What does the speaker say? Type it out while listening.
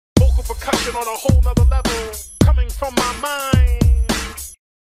Vocal percussion on a whole nother level, coming from my mind.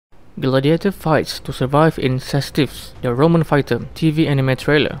 Gladiator fights to survive in Cestvs, the Roman fighter TV anime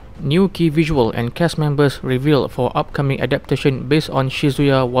trailer. New key visual and cast members revealed for upcoming adaptation based on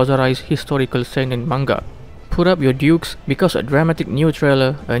Shizuya Wazarai's historical seinen manga. Put up your dukes because a dramatic new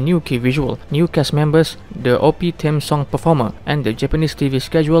trailer, a new key visual, new cast members, the OP theme song performer, and the Japanese TV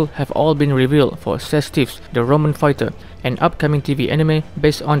schedule have all been revealed for Cestvs, the Roman fighter, an upcoming TV anime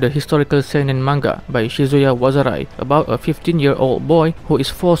based on the historical seinen manga by Shizuya Wazarai about a 15-year-old boy who is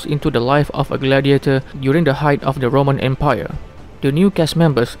forced into the life of a gladiator during the height of the Roman Empire. The new cast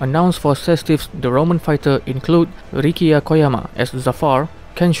members announced for Cestvs, the Roman fighter include Rikiya Koyama as Zafar,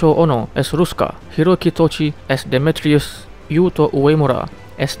 Kensho Ono as Ruska, Hiroki Tochi as Demetrius, Yuto Uemura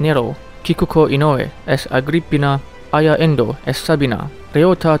as Nero, Kikuko Inoue as Agrippina, Aya Endo as Sabina,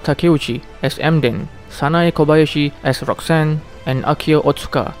 Ryota Takeuchi as Emden, Sanae Kobayashi as Roxanne, and Akio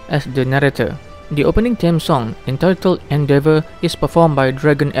Otsuka as the narrator. The opening theme song, entitled Endeavor, is performed by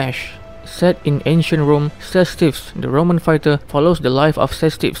Dragon Ash. Set in ancient Rome, Cestvs, the Roman fighter, follows the life of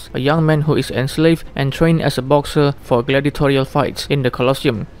Cestvs, a young man who is enslaved and trained as a boxer for gladiatorial fights in the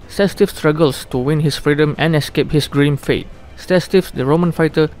Colosseum. Cestvs struggles to win his freedom and escape his grim fate. Cestvs, the Roman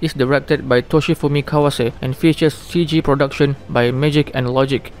fighter, is directed by Toshifumi Kawase and features CG production by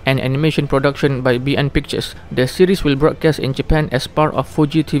MAGIC&LOGIC and animation production by BN Pictures. The series will broadcast in Japan as part of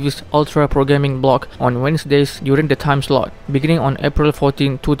Fuji TV's Ultra programming block on Wednesdays during the time slot, beginning on April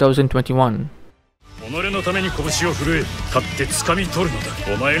 14, 2021. 己のために拳を震え、勝って掴み取るの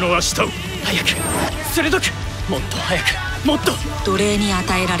だ。お前の明日を。早く、鋭く、もっと早く、もっと。奴隷に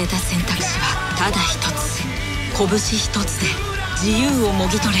与えられた選択肢はただ一つ。拳一つで自由をも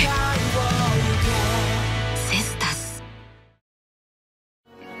ぎ取れ。